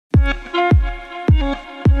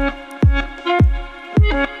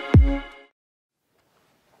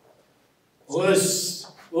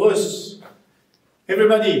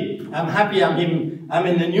Everybody, I'm happy I'm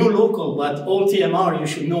in a new local, but all TMR, you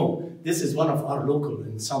should know, this is one of our local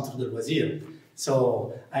in Centre de Loisirs.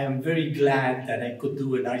 So I am very glad that I could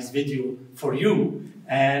do a nice video for you,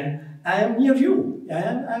 and I am near you.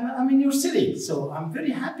 I'm in your city, so I'm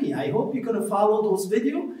very happy. I hope you're going to follow those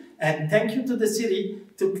videos, and thank you to the city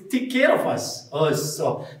to take care of us.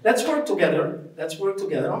 So let's work together. Let's work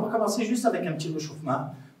together. On va commencer juste avec un petit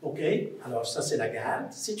réchauffement. OK? Alors ça, c'est la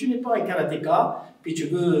garde. Si tu n'es pas un karatéka, puis tu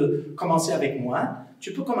veux commencer avec moi,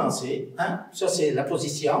 tu peux commencer. Hein? Ça, c'est la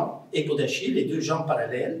position, ekodachi, les deux jambes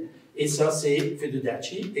parallèles. Et ça, c'est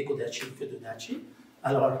fudodachi, ekodachi, fudodachi.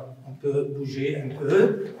 Alors, on peut bouger un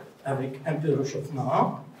peu avec un peu de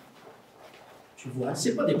réchauffement. Tu vois,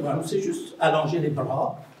 c'est pas des points, c'est juste allonger les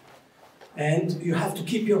bras. And you have to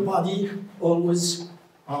keep your body always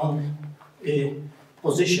on a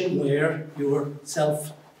position where you're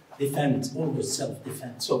self-defense, always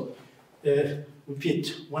self-defense. So,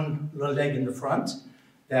 repeat one leg in the front.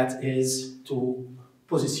 That is to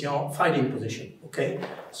position, fighting position. Okay,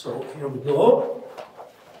 so here we go.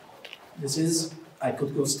 This is, I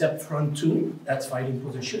could go step front two, that's fighting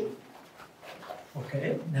position.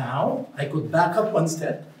 Okay, now I could back up one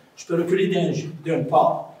step. Je peux reculer d'un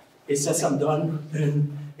pas, et ça me donne une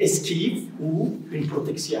esquive ou une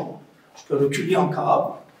protection. Je peux reculer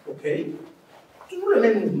encore, ok? Toujours le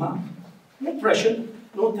même mouvement. No pressure,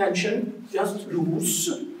 no tension, just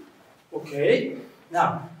loose. Okay,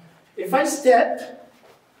 now, if I step,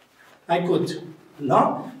 I could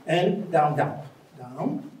long and down, down,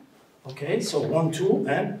 down. Okay, so 1, 2,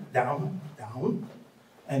 and down, down.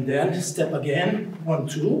 And then step again, 1,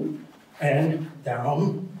 2, and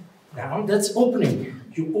down, down. That's opening.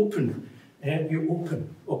 You open, and you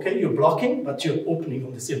open. Okay, you're blocking, but you're opening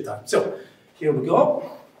on the same time. So, here we go.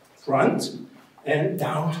 Front, and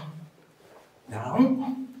down,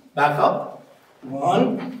 down. Back up.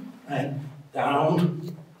 1, and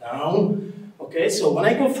down, down. Okay, so when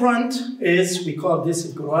I go front, we call this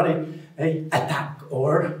in karate a attack,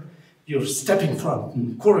 or you're stepping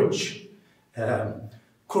front. Courage,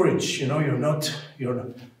 courage. You know,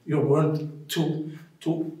 you want to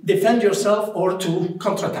defend yourself or to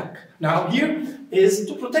counterattack. Now here is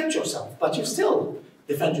to protect yourself, but you still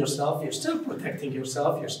defend yourself. You're still protecting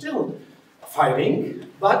yourself. You're still fighting,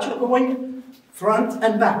 but you're going front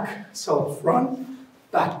and back. So front,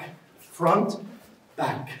 back, front,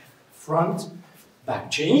 back, front, back.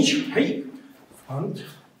 Change. Hey, front,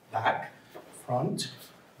 back, front,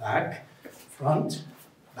 back, front,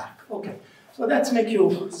 back. Okay, so let's make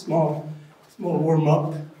you small warm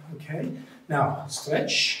up. Okay, now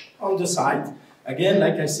stretch on the side. Again,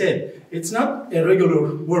 like I said, it's not a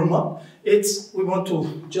regular warm up. We want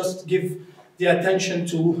to just give the attention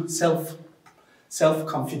to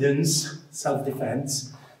self-confidence,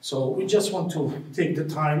 self-defense. So we just want to take the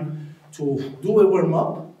time to do a warm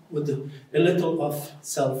up with a little of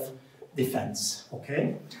self-defense.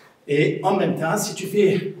 Okay? Et en même temps, si tu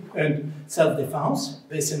fais une self-défense,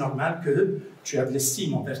 ben c'est normal que tu as de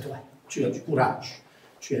l'estime envers toi. Tu as du courage.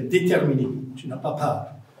 Tu es déterminé. Tu n'as pas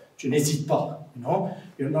peur. Tu n'hésites pas. You know?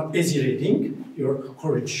 You're not hesitating. You're a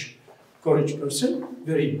courage person.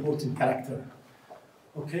 Very important character.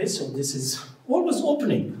 Okay, so this is always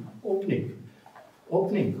opening, opening,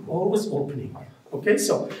 opening, always opening. Okay,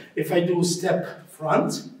 so if I do step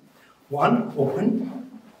front, 1, open,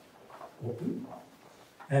 open,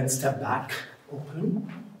 and step back, open.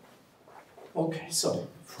 Okay, so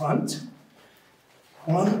front,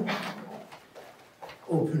 1,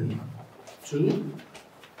 open, 2,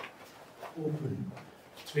 open,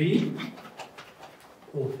 3,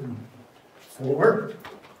 open, 4,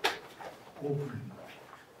 open,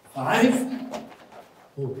 5,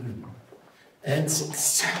 open, and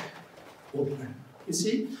 6, open. You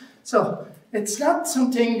see? So, it's not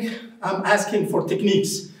something I'm asking for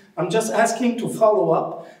techniques. I'm just asking to follow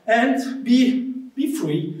up and be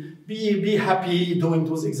free, be happy doing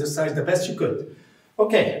those exercises the best you could.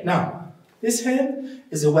 Okay, now, this hand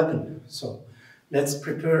is a weapon. So, let's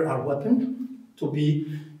prepare our weapon to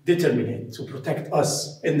be determined, to protect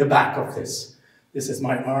us in the back of this. This is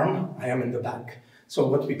my arm, I am in the back. So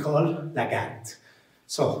what we call la garde.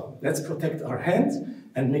 So let's protect our hands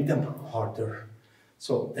and make them harder.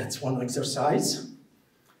 So that's one exercise.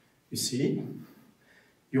 You see,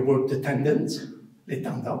 you work the tendons, les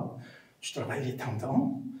tendons. Tu travailles les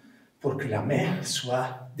tendons pour que la main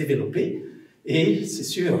soit développée. Et c'est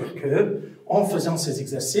sûr que en faisant ces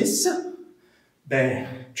exercices, ben,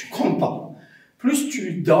 tu comptes pas. Plus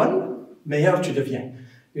tu donnes, meilleur tu deviens.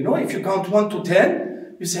 You know, if you count 1 to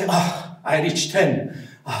 10, you say, oh, I reached 10.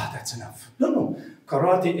 Ah, that's enough. No, no.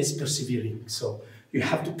 Karate is persevering. So you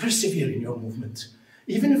have to persevere in your movement.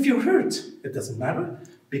 Even if you're hurt, it doesn't matter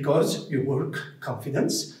because you work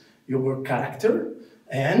confidence, you work character,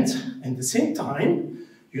 and at the same time,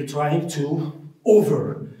 you're trying to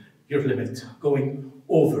over your limit, going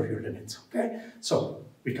over your limit, okay? So,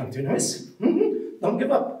 we continuous. Don't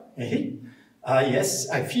give up. Yes,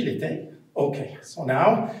 I feel it, eh? Okay, so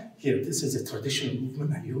now, here, this is a traditional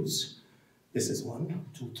movement I use. This is 1,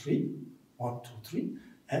 2, 3, 1, 2, 3,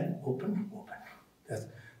 and open, open. That's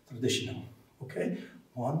traditional, okay?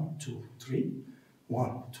 1, 2, 3,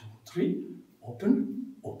 1, 2, 3, open,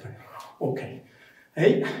 open. Okay.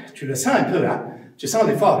 Hey, tu le sens un peu, hein? Tu sens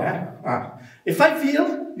l'effort, hein? Ah. If I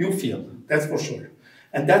feel, you feel. That's for sure.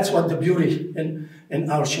 And that's what the beauty in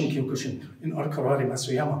our Shinkyokushin, in our Karate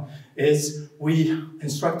Masuyama, is we,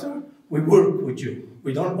 instructor, we work with you.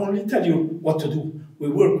 We don't only tell you what to do. We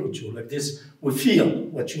work with you like this. We feel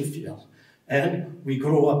what you feel. And we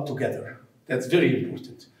grow up together. That's very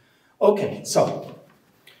important. Okay, so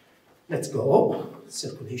let's go.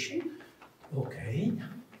 Circulation. Okay.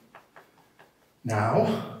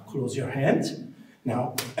 Now, close your hand.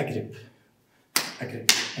 Now, a grip. A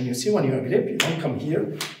grip. And you see when you grip, you don't come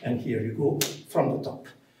here and here. You go from the top.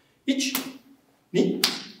 Ich, ni,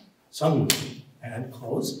 sun, and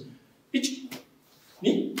close. Ich,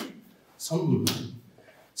 ni, sun.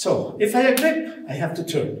 So, if I grip, I have to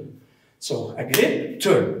turn. So, a grip,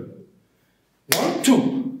 turn. 1,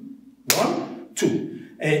 2. 1, 2.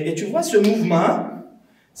 Et tu vois, ce mouvement,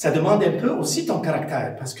 ça demande un peu aussi ton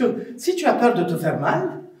caractère. Parce que si tu as peur de te faire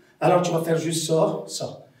mal, alors tu vas faire juste ça,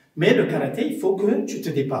 ça. Mais le karaté, il faut que tu te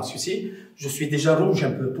dépasses. Ici, je suis déjà rouge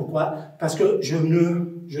un peu. Pourquoi? Parce que je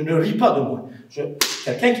ne ris pas de moi.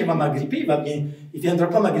 Quelqu'un qui va m'agripper, il viendra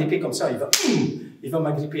pas m'agripper comme ça. Il va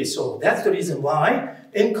m'agripper. So that's the reason why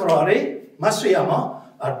in karate, Masuyama,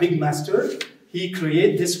 our big master, he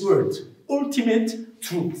created this word, ultimate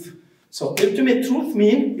truth. So ultimate truth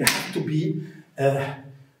means you have to be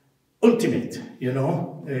ultimate, you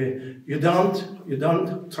know. You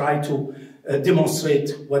don't try to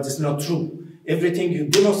demonstrate what is not true. Everything you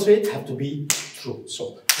demonstrate have to be true.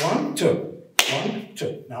 So 1, turn, 1,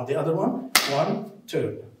 turn. Now the other one, 1,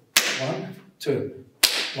 turn, 1, turn,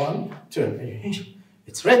 1, turn.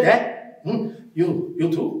 It's red, eh? You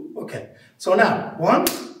too? Okay. So now 1,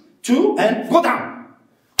 2, and go down.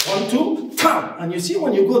 1, 2, down. And you see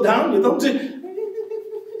when you go down, you don't say,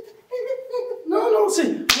 no,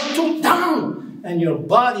 say 1, 2, down. And your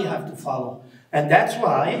body have to follow. And that's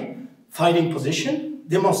why fighting position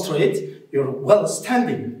demonstrate you're well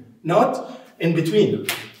standing, not in between.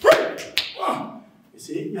 You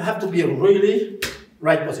see, you have to be a really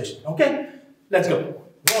right position. Okay? Let's go.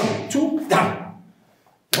 1, 2, down.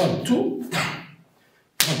 1, 2, down.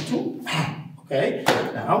 1, 2, down. Okay?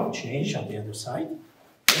 Now change on the other side.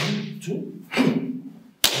 1, 2, 1,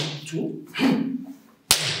 2, 1,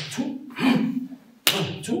 2,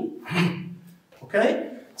 1, 2. Okay?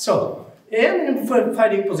 So, in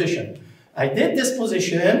fighting position. I did this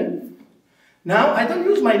position. Now, I don't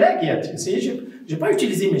use my leg yet. You see, je n'ai pas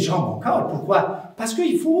utilisé mes jambes encore. Pourquoi? Parce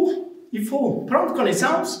qu'il faut prendre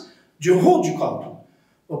connaissance du haut du corps.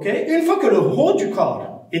 Okay? Une fois que le haut du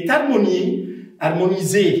corps est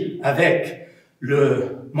harmonisé avec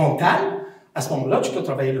le mental, à ce moment-là, tu peux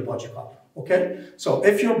travailler le bas du corps. Okay? So,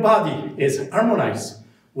 if your body is harmonized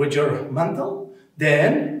with your mental,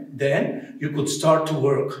 then you could start to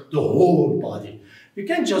work the whole body. You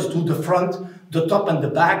can't just do the front, the top and the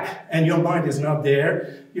back, and your mind is not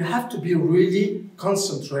there. You have to be really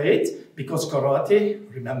concentrate, because karate,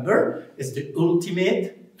 remember, is the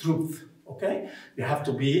ultimate truth. Okay? You have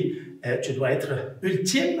to be, tu dois être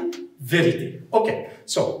ultime vérité. Okay,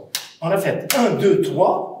 so, on a fait 1, 2,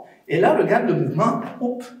 3, et là, regarde le mouvement,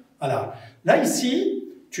 hop, alors, là, ici,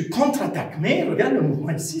 tu contre-attaques, mais regarde le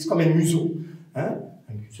mouvement ici, c'est comme un museau, hein?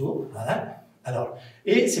 Un museau, voilà. Alors,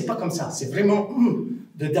 et c'est pas comme ça, c'est vraiment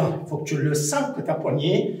dedans. Il faut que tu le sens que ta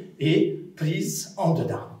poignée est prise en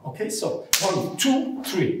dedans. Ok, so 1, 2,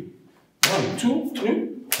 3. 1, 2, 3.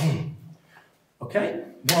 Ok, 1,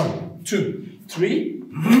 2, 3.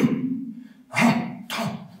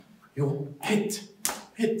 You hit.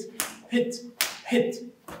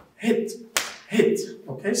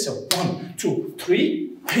 Ok, so 1, 2, 3,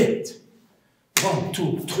 hit. 1,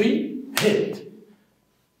 2, 3, hit.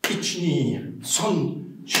 Ich-ni, son,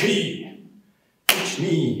 chi.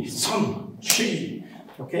 Ich-ni, son, chi.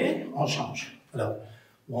 Ok, on change. Alors,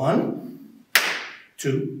 1,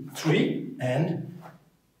 2, 3, and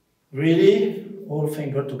really all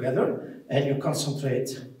finger together, and you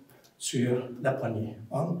concentrate sur la poignée,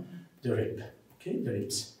 on the rib. Okay, the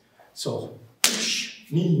ribs. So,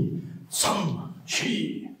 ich-ni, son,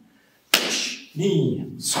 chi.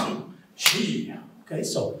 Ich-ni, son, chi. Okay,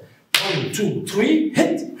 so 1, 2, 3,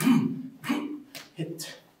 hit,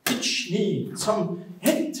 hit, each knee, some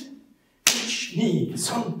hit, each knee,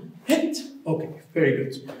 some hit. Okay, very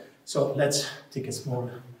good. So let's take a small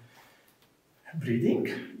breathing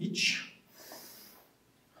each.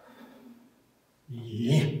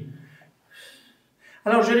 Yeah.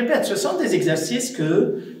 Alors je répète, ce sont des exercices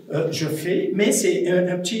que je fais, mais c'est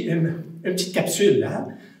une petite capsule hein,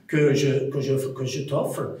 que je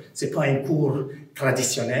t'offre. C'est pas un cours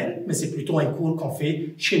traditionnel, mais c'est plutôt un cours qu'on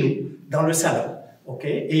fait chez nous, dans le salon.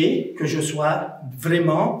 Okay? Et que je sois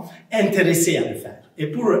vraiment intéressé à le faire. Et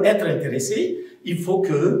pour être intéressé, il faut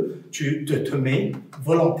que tu te mets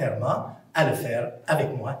volontairement à le faire avec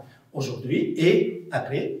moi aujourd'hui et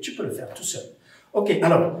après, tu peux le faire tout seul. Ok,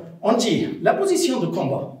 alors, on dit la position de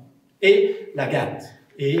combat et la garde.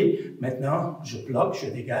 Et maintenant, je bloque, je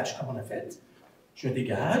dégage, comme on a fait. Je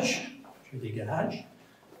dégage.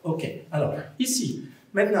 Ok, alors, ici,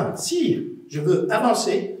 maintenant, si je veux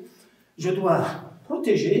avancer, je dois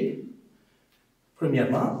protéger,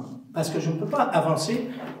 premièrement, parce que je ne peux pas avancer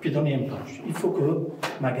puis donner un punch. Il faut que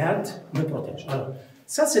ma garde me protège. Alors,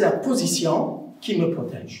 ça, c'est la position qui me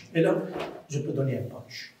protège. Et là, je peux donner un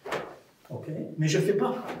punch. OK? Mais je ne fais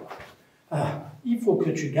pas. Ah, il faut que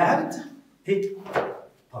tu gardes et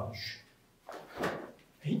punch.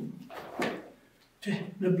 Et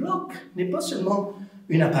le bloc n'est pas seulement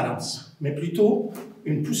une apparence, mais plutôt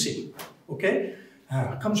une poussée. OK?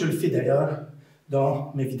 Ah, comme je le fais d'ailleurs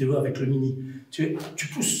dans mes vidéos avec le mini. Tu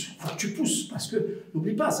pousses, il faut que tu pousses, parce que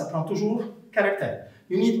n'oublie pas, ça prend toujours caractère.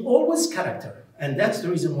 You need always character. And that's the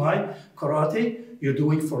reason why karate, you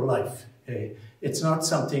do it for life. It's not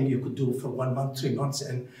something you could do for 1 month, 3 months,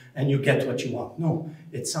 and you get what you want. No,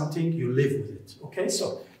 it's something you live with it. Okay,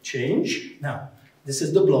 so change. Now, this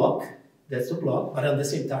is the block. That's the block, but at the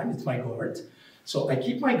same time, it's my guard. So I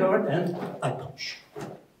keep my guard and I punch.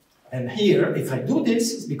 And here, if I do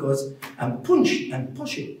this, it's because I'm pushing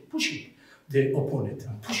the opponent.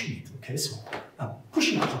 I'm pushing it, okay? So I'm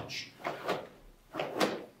pushing the punch.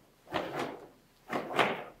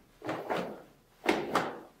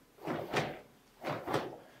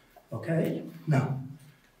 Okay, now,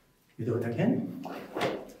 you do it again.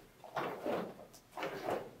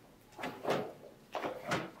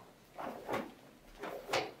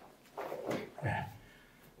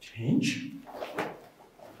 Change.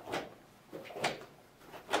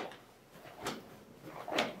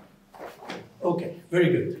 Okay, very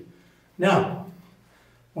good. Now,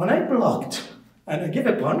 when I blocked and I give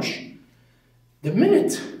a punch, the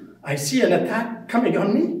minute I see an attack coming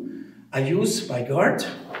on me, I use my guard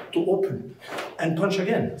to open and punch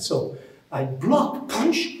again. So I block,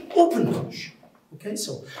 punch, open, punch. Okay,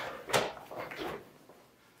 so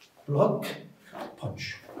block,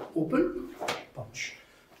 punch, open, punch,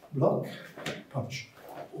 block, punch,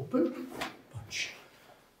 open, punch.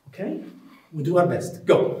 Okay, we do our best.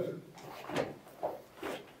 Go.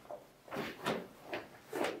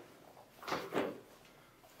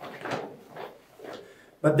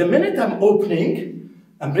 But the minute I'm opening,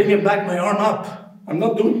 I'm bringing back my arm up. I'm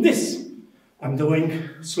not doing this. I'm doing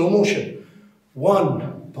slow motion.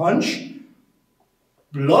 1, punch,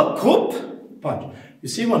 block, whoop, punch. You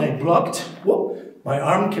see, when I blocked, whoop, my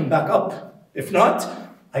arm came back up. If not,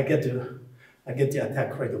 I get the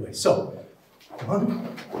attack right away. So, 1,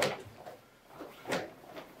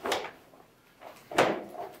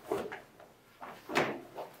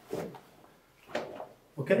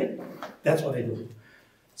 okay, that's what I do.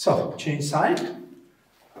 So, change side,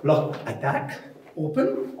 block, attack,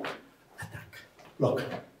 open, attack, block,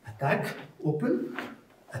 attack, open,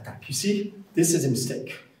 attack. You see, this is a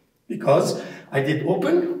mistake. Because I did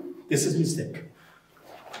open, this is a mistake.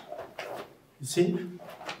 You see?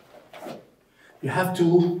 You have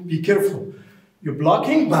to be careful. You're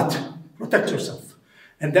blocking, but protect yourself.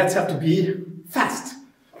 And that's have to be fast.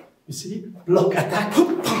 You see? Block, attack,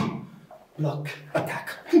 block, attack,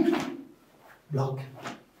 block.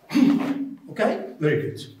 Okay? Very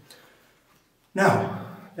good. Now,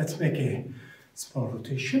 let's make a small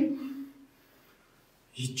rotation.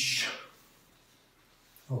 Each.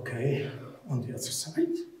 Okay, on the other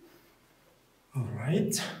side. All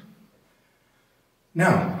right.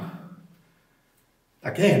 Now,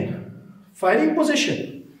 again, fighting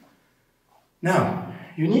position. Now,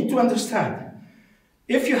 you need to understand,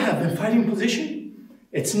 if you have a fighting position,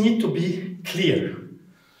 it needs to be clear.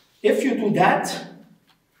 If you do that,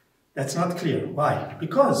 that's not clear. Why?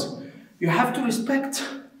 Because you have to respect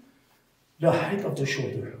the height of the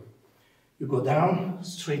shoulder. You go down,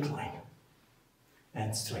 straight line,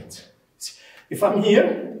 and straight. If I'm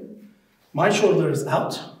here, my shoulder is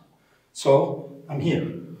out, so I'm here.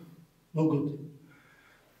 No good.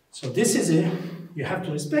 So this is it. You have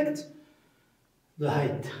to respect the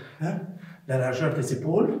height. Hein? La largeur des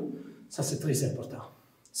épaules, ça c'est très important.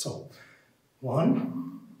 So, 1,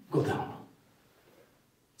 go down.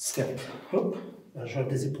 Step, up, largeur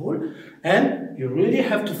des épaules. And you really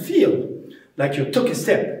have to feel like you took a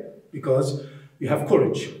step because you have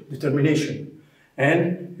courage, determination,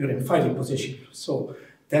 and you're in fighting position. So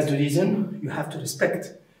that's the reason you have to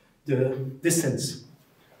respect the distance.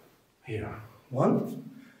 Here,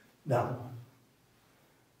 1, down,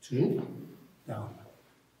 2, down,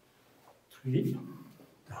 3,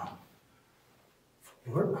 down,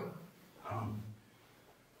 4, down,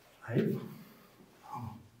 5, down,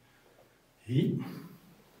 8,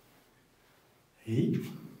 8,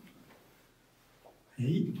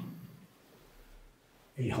 8,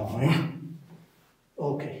 8,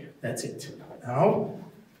 okay, that's it. Now,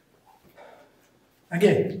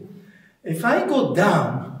 again, if I go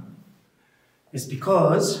down, it's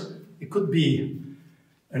because it could be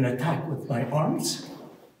an attack with my arms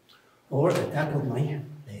or attack with my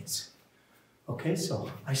legs. Okay, so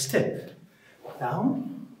I step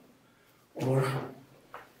down or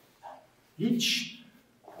each,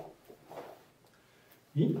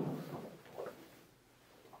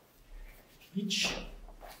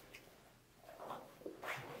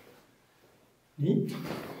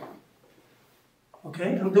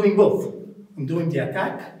 okay, I'm doing both. I'm doing the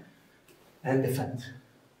attack and defend.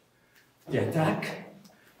 The attack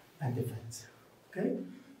and defense. Okay?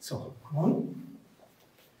 So 1,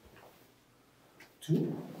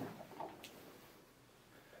 2,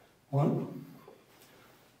 1,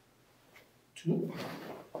 2,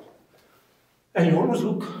 and you always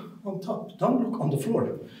look on top. Don't look on the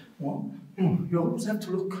floor. You always have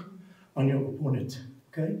to look on your opponent.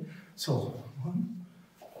 Okay? So 1,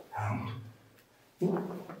 down, 2,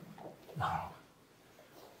 down,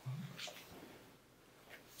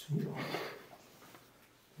 2,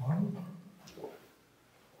 1,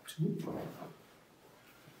 2.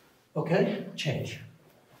 Okay, change.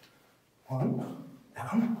 1,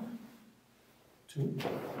 down, 2,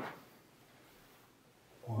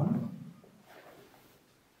 1,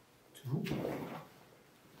 2,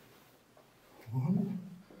 1,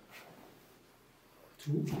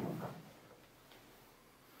 2,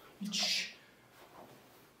 each,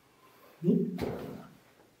 knee,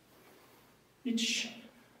 each,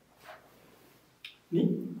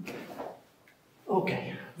 knee.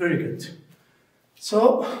 Okay, very good.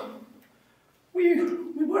 So we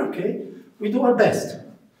work, eh? We do our best.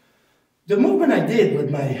 The movement I did with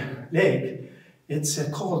my leg, it's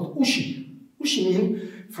called ushi. Ushi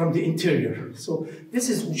means from the interior. So this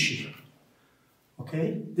is ushi.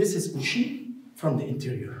 Okay, this is ushi from the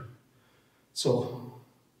interior. So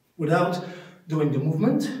without doing the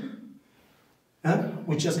movement,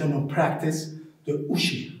 we're just going to practice the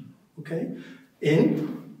ushi. Okay,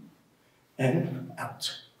 in and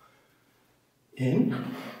out. In,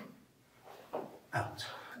 out.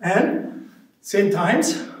 And same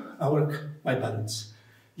times, I work my balance.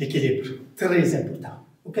 L'équilibre, très important.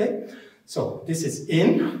 Okay? So this is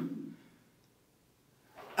in,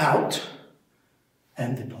 out,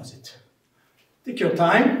 and deposit. Take your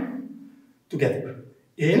time together.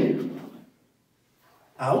 In,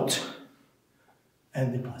 out,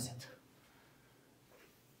 and deposit.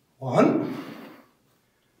 1,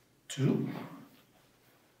 2,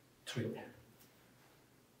 3.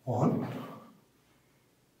 1,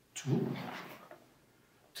 2,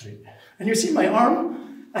 3. And you see my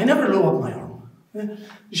arm, I never lower up my arm.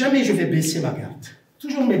 Jamais je vais baisser ma garde.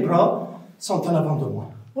 Toujours mes bras sont en avant de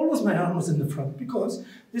moi. Always my arm was in the front because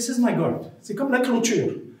this is my guard. C'est comme la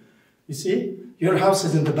clôture. You see, your house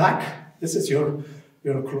is in the back. This is your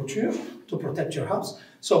clôture to protect your house.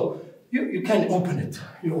 So you can open it.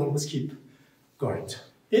 You always keep guard.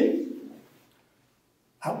 In,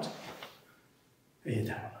 out, et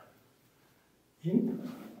down. In,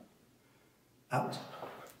 out,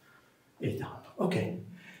 et down. OK.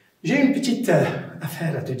 J'ai une petite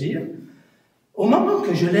affaire à te dire. Au moment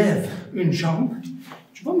que je lève une jambe,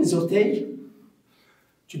 tu vois mes orteils?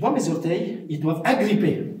 Tu vois mes orteils? Ils doivent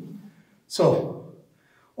agripper. So,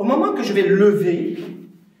 au moment que je vais lever,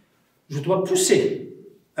 je dois pousser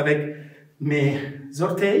avec mes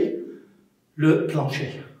orteils le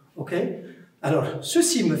plancher. OK? Alors,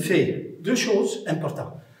 ceci me fait deux choses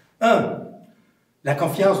importantes. Un, la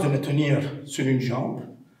confiance de me tenir sur une jambe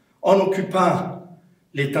en occupant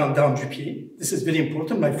les tendons du pied. This is very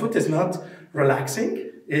important. My foot is not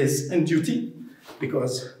relaxing, is on duty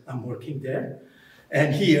because I'm working there.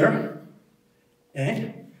 And here,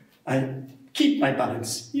 I keep my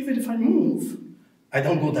balance. Even if I move, I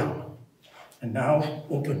don't go down. And now,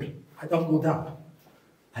 open. I don't go down.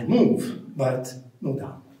 I move, but no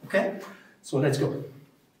down, okay? So let's go.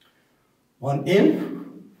 One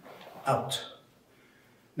in, out.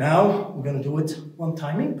 Now we're gonna do it one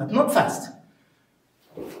timing, but not fast.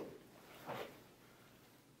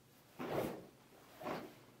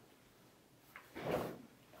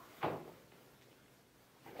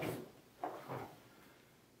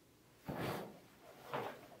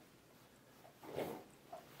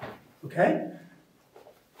 Okay?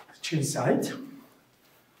 Change side.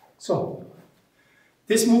 So,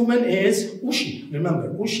 this movement is ushi. Remember,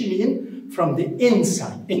 ushi means from the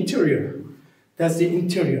inside, interior. That's the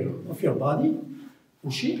interior of your body.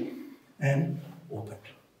 Ushi and open.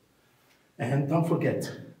 And don't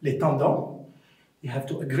forget, les tendons, you have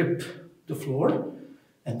to grip the floor,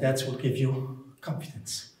 and that will give you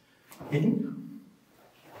confidence. In,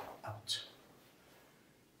 out.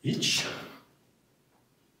 Each.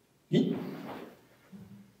 In,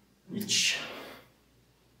 each,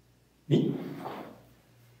 in,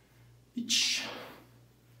 each,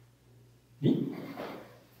 in,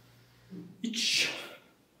 each,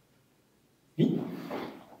 in,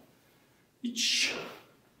 each,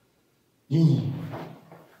 in.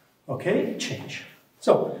 Okay, change.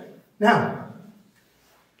 So, now,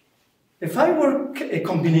 if I work a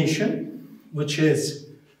combination, which is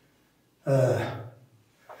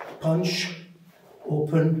punch,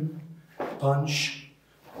 open, punch,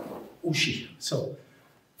 ushi. So,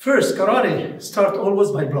 first, karate start always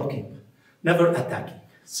by blocking, never attacking.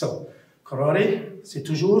 So, karate, c'est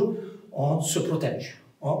toujours on se protège.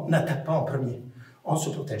 On n'attaque pas en premier, on se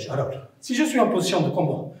protège. Alors, si je suis en position de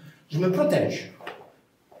combat, je me protège,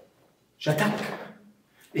 j'attaque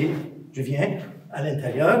et je viens à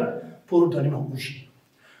l'intérieur pour donner mon ushi.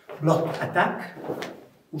 Bloc, attaque,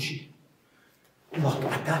 ushi. Bloc,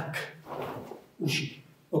 attaque, ushi.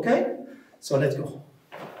 Okay? So let's go.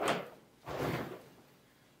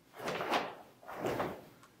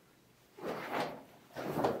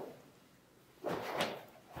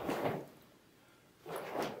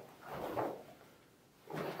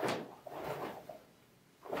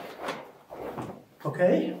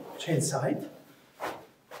 Okay, change side.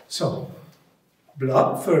 So,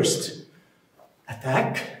 block first,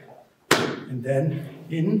 attack, and then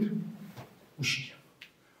in, ushi.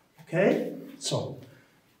 Okay, so,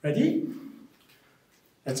 ready?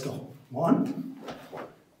 Let's go. One,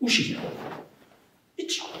 ushi.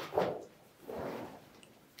 Ich.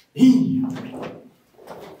 In.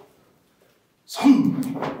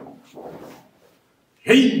 Son.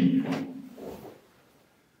 Hey.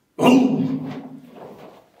 Oh.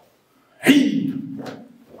 Hey.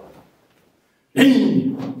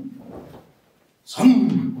 Hey.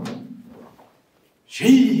 Son.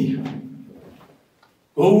 She.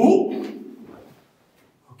 Oh.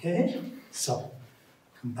 Okay, so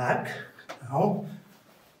come back now.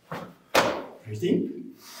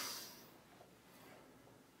 Breathing.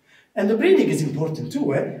 And the breathing is important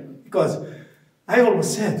too, because I always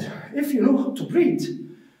said, if you know how to breathe,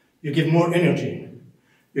 you give more energy,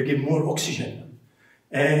 you give more oxygen,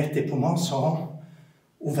 et tes poumons sont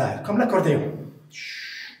ouverts, comme l'accordéon.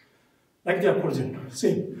 Like the accordion,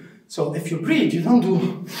 see? So if you breathe, you don't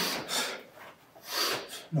do,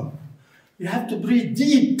 no. You have to breathe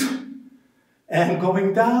deep and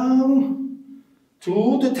going down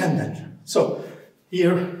to the tendon. So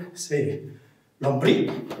here, say, long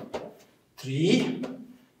breathe, 3,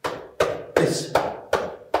 this.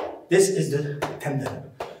 This is the tendon.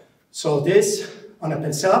 So this, on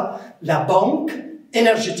appelle ça la banque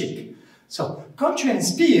énergétique. So, quand tu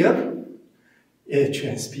inspires, et tu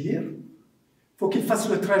inspires, il faut qu'il fasse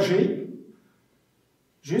le trajet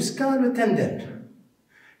jusqu'à le tendon.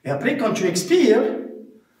 Et après, quand tu expires,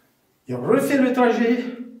 il refait le trajet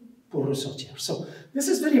pour ressortir. So, this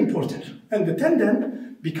is very important. And the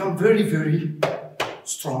tendon become very, very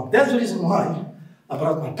strong. That's the reason why I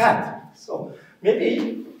brought my pad. So,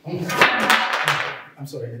 maybe, I'm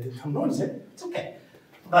sorry, I did some noise, it's okay.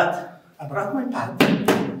 But I brought my pad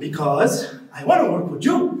because I want to work with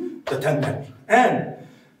you, the tendon. And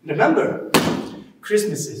remember,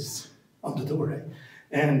 Christmas is on the door, right?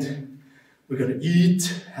 And we're going to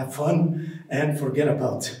eat, have fun, and forget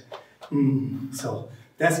about. So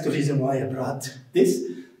that's the reason why I brought this,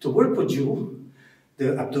 to work with you,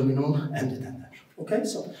 the abdominal and the tendon. Okay,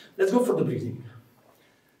 so let's go for the breathing.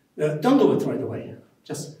 Don't do it right away.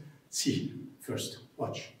 Just see first.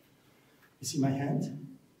 Watch. You see my hand?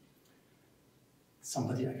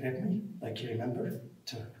 Somebody grabbed me, like you remember,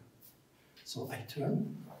 turn. So I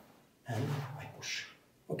turn and I push.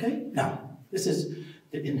 Okay, now this is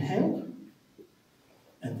the inhale.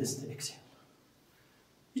 And this is the exhale.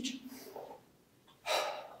 Each.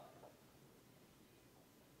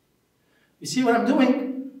 You see what I'm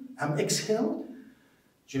doing? I'm exhale,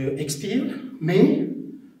 je expire, mais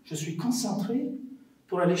je suis concentré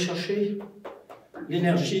pour aller chercher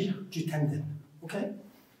l'énergie du tendon. Okay?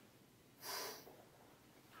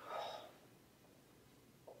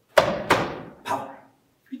 Power.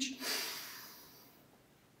 Reach.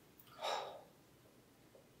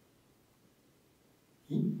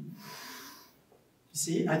 You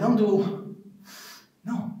see, I don't do,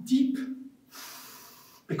 no, deep,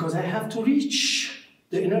 because I have to reach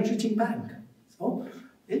the energetic bank. So,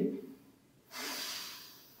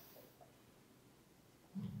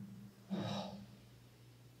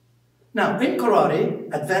 now, in karate,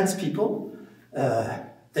 advanced people,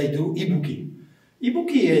 they do ibuki.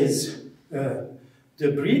 Ibuki is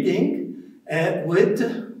the breathing with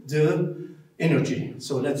the energy.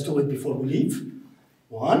 So let's do it before we leave.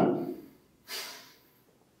 1.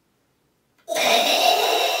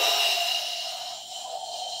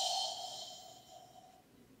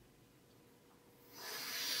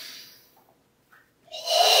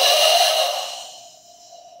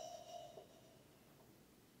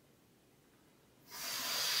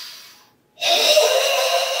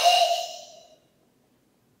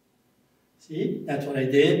 See, that's what I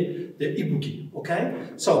did, the ibuki, okay?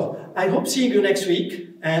 So, I hope seeing you next week,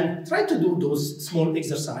 and try to do those small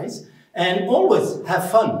exercises, and always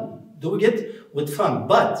have fun. Do it with fun,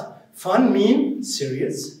 but fun means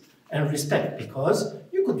serious and respect, because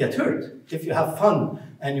you could get hurt. If you have fun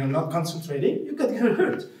and you're not concentrating, you could get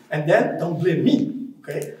hurt. And then don't blame me,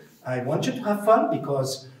 okay? I want you to have fun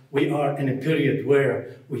because we are in a period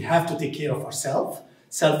where we have to take care of ourselves,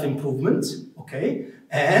 self-improvement, okay?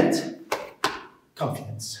 And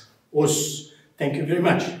confidence. Us. Thank you very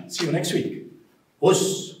much. See you next week.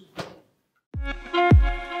 Us.